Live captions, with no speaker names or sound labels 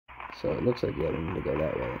So it looks like yeah, we need to go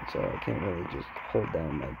that way. So I can't really just hold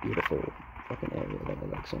down my beautiful fucking area that I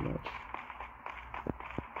like so much.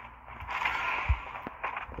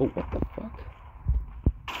 Oh, what the fuck?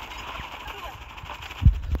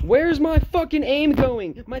 Where's my fucking aim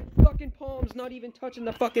going? My fucking palm's not even touching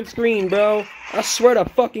the fucking screen, bro. I swear to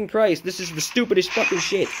fucking Christ, this is the stupidest fucking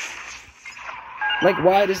shit. Like,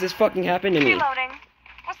 why does this fucking happen to me? Reloading.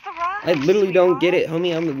 What's the rush, I literally don't get it, sweetheart?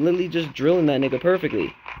 homie. I'm literally just drilling that nigga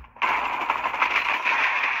perfectly.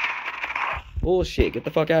 Bullshit, get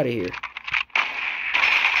the fuck out of here.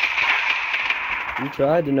 You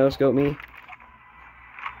tried to no-scope me.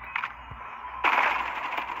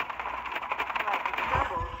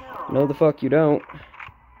 No, the fuck you don't.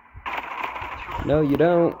 No, you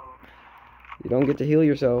don't. You don't get to heal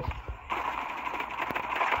yourself.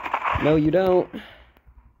 No, you don't. You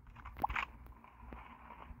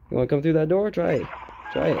wanna come through that door? Try it.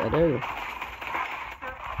 Try it, I dare you.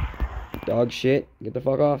 Dog shit, get the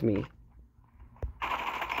fuck off me.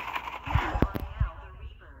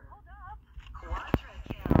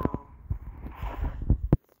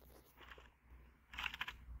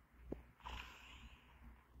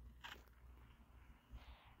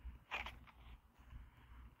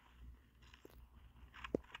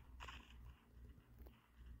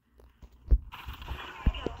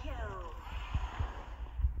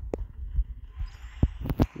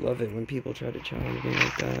 Love it when people try to challenge me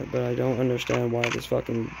like that, but I don't understand why this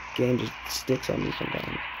fucking game just sticks on me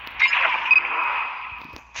sometimes.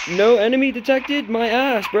 No enemy detected? My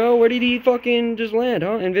ass, bro. Where did he fucking just land,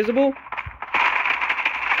 huh? Invisible?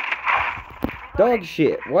 Dog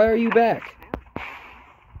shit. Why are you back?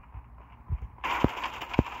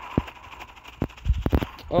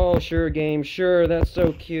 Oh, sure, game. Sure, that's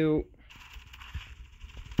so cute.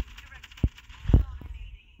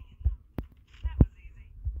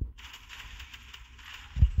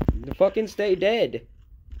 Fucking stay dead.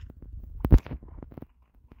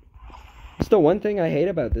 It's the one thing I hate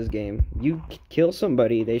about this game. You kill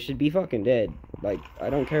somebody, they should be fucking dead. Like, I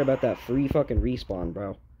don't care about that free fucking respawn,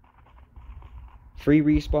 bro. Free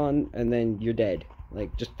respawn, and then you're dead.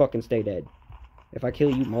 Like, just fucking stay dead. If I kill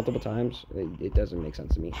you multiple times, it doesn't make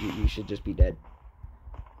sense to me. You should just be dead.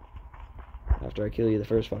 After I kill you the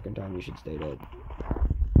first fucking time, you should stay dead.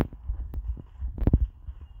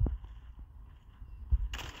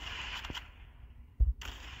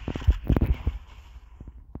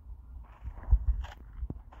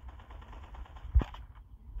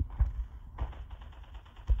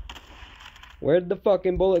 Where'd the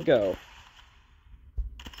fucking bullet go?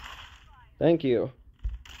 Thank you.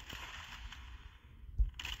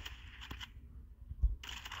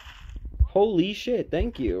 Holy shit,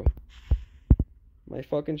 thank you. My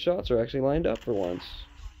fucking shots are actually lined up for once.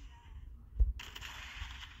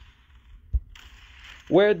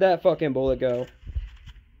 Where'd that fucking bullet go?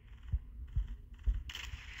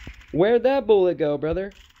 Where'd that bullet go,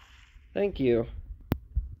 brother? Thank you.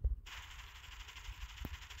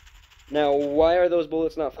 Now, why are those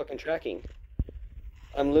bullets not fucking tracking?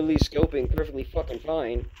 I'm literally scoping perfectly fucking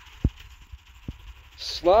fine.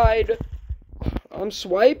 Slide! I'm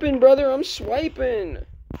swiping, brother, I'm swiping!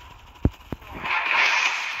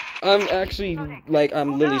 I'm actually, like,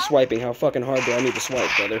 I'm literally swiping. How fucking hard do I need to swipe,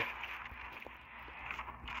 brother?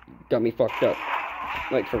 Got me fucked up.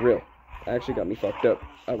 Like, for real. Actually got me fucked up.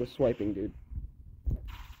 I was swiping, dude.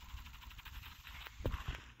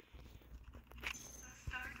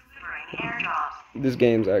 This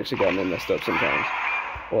game's actually got me messed up sometimes.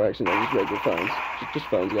 Or actually, no, just regular phones. Just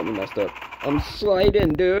phones got me messed up. I'm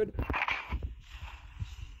sliding, dude.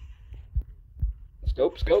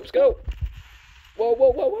 Scope, scope, scope. Whoa,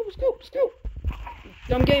 whoa, whoa, whoa, scope, scope.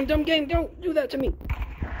 Dumb game, don't do that to me.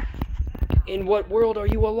 In what world are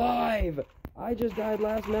you alive? I just died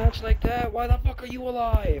last match like that. Why the fuck are you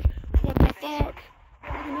alive? What the fuck?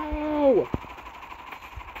 No.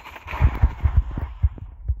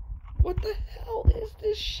 What the hell is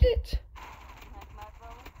this shit?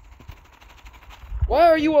 Why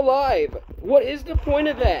are you alive? What is the point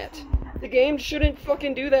of that? The game shouldn't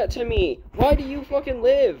fucking do that to me. Why do you fucking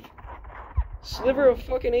live? Sliver of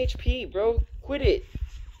fucking HP, bro. Quit it.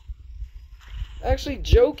 Actually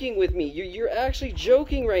joking with me. You're actually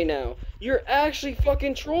joking right now. You're actually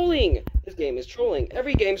fucking trolling. This game is trolling.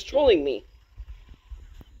 Every game's trolling me.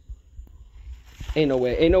 Ain't no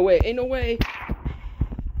way. Ain't no way. Ain't no way.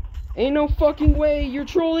 Ain't no fucking way. You're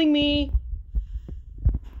trolling me.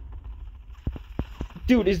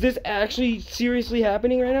 Dude, is this actually seriously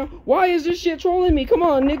happening right now? Why is this shit trolling me? Come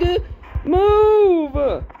on, nigga. Move.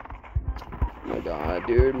 My god,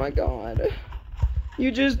 dude. My god.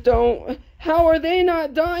 You just don't How are they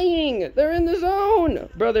not dying? They're in the zone.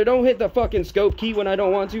 Brother, don't hit the fucking scope key when I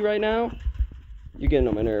don't want to right now. You're getting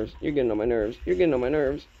on my nerves. You're getting on my nerves. You're getting on my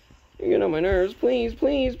nerves. You're getting on my nerves. Please,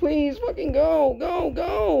 please, please, fucking go, go,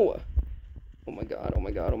 go. Oh my god, oh my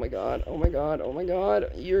god, oh my god, oh my god, oh my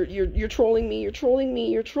god. You're trolling me, you're trolling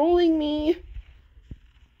me, you're trolling me.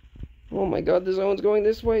 Oh my god, the zone's going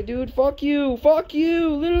this way, dude. Fuck you, fuck you.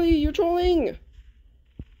 Literally, you're trolling.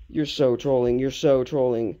 You're so trolling, you're so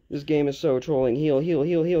trolling. This game is so trolling. Heal, heal,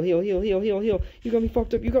 heal, heal, heal, heal, heal, heal, heal. You got me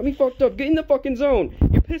fucked up, you got me fucked up. Get in the fucking zone.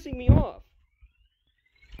 You're pissing me off.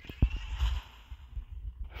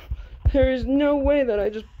 There is no way that I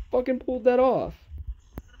just fucking pulled that off.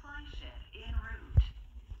 Supply ship en route.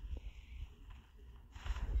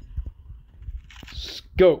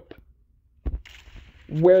 Scope.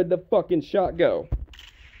 Where'd the fucking shot go?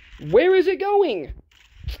 Where is it going?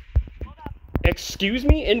 Excuse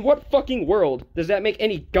me? In what fucking world does that make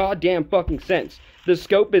any goddamn fucking sense? The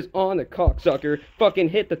scope is on the cocksucker. Fucking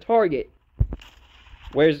hit the target.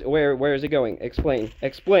 Where is it going? Explain.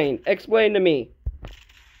 Explain. Explain to me.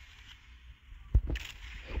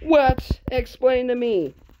 What? Explain to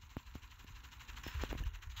me.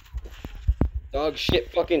 Dog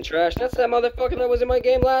shit fucking trash. That's that motherfucker that was in my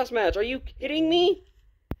game last match. Are you kidding me?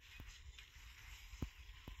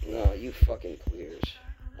 No, you fucking queers.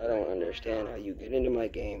 I don't understand how you get into my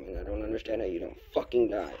game, and I don't understand how you don't fucking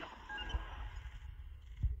die.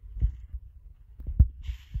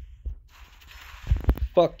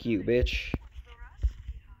 Fuck you, bitch.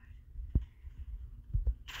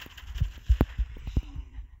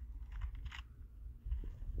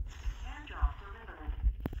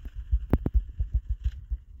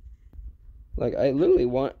 Like, I literally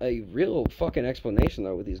want a real fucking explanation,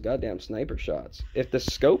 though, with these goddamn sniper shots. If the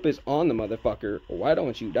scope is on the motherfucker, why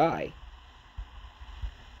don't you die?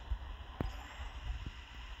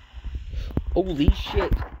 Holy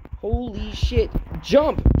shit. Holy shit.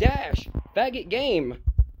 Jump! Dash! Faggot game!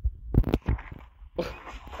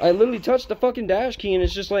 I literally touched the fucking dash key, and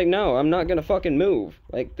it's just like, no, I'm not gonna fucking move.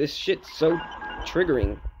 Like, this shit's so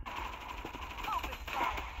triggering.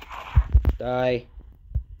 Die.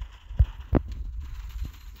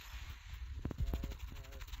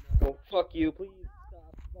 Oh, fuck you, please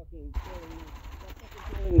stop fucking killing me. Stop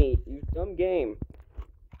fucking killing me, you dumb game.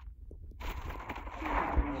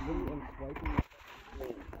 I literally am swiping.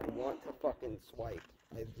 I want to fucking swipe.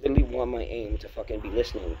 I literally want my aim to fucking be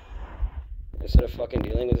listening. Instead of fucking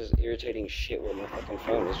dealing with this irritating shit where my fucking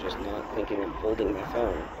phone is just not thinking I'm holding my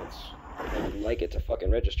phone. I would like it to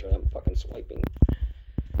fucking register, I'm fucking swiping.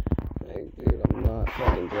 Like, dude, I'm not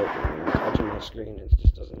fucking joking. I'm touching my screen, it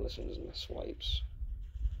just doesn't listen to my swipes.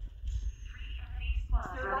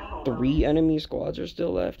 3 enemy squads are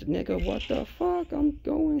still left. Nigga, what the fuck? I'm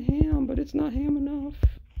going ham, but it's not ham enough.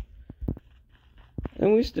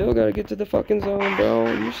 And we still gotta get to the fucking zone,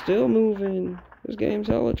 bro. You're still moving. This game's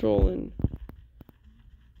hella trolling.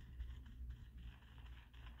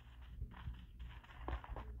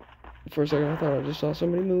 For a second, I thought I just saw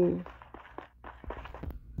somebody move.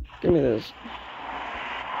 Give me this.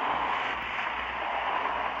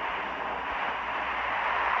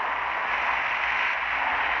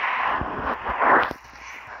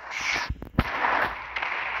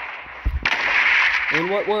 In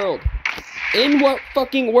what world? In what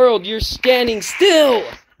fucking world you're standing still?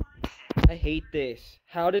 I hate this.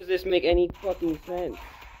 How does this make any fucking sense?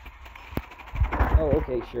 Oh,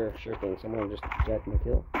 okay, sure thing. Someone just jacked my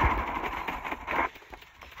kill.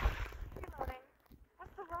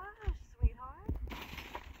 What's the rush, sweetheart?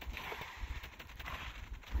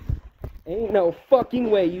 Ain't no fucking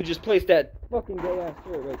way you just placed that fucking gay ass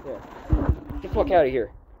shirt right there. Get the fuck out of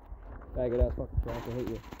here. Faggot ass fucking trash, I hate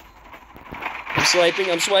you. I'm swiping,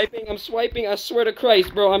 I'm swiping, I'm swiping, I swear to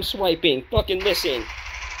Christ, bro, I'm swiping. Fucking listen.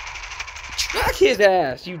 Track his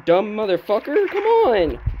ass, you dumb motherfucker. Come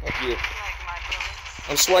on. Fuck you.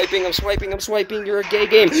 I'm swiping, I'm swiping, I'm swiping. You're a gay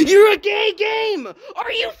game. You're a gay game!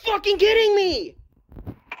 Are you fucking kidding me?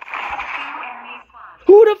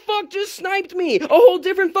 Who the fuck just sniped me? A whole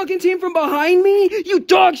different fucking team from behind me? You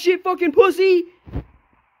dog shit fucking pussy!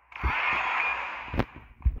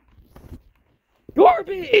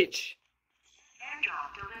 Garbage!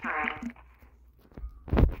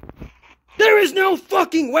 There is no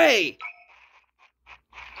fucking way!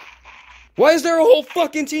 Why is there a whole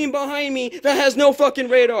fucking team behind me that has no fucking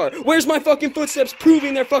radar? Where's my fucking footsteps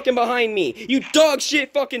proving they're fucking behind me? You dog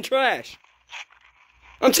shit fucking trash!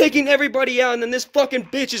 I'm taking everybody out and then this fucking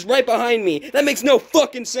bitch is right behind me. That makes no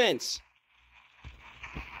fucking sense.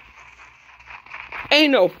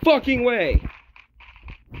 Ain't no fucking way.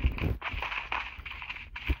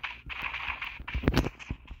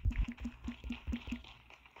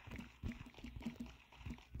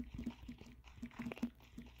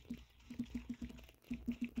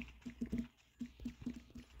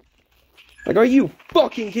 Like, are you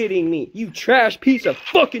fucking kidding me? You trash piece of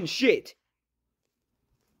fucking shit.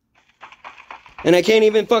 And I can't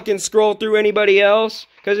even fucking scroll through anybody else?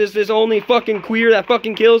 Cause it's this only fucking queer that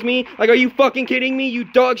fucking kills me? Like, are you fucking kidding me, you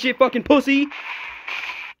dog shit fucking pussy?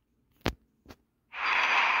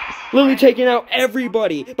 Literally taking out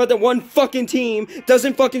everybody, but the one fucking team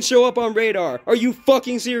doesn't fucking show up on radar. Are you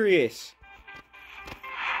fucking serious?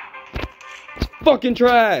 It's fucking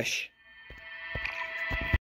trash.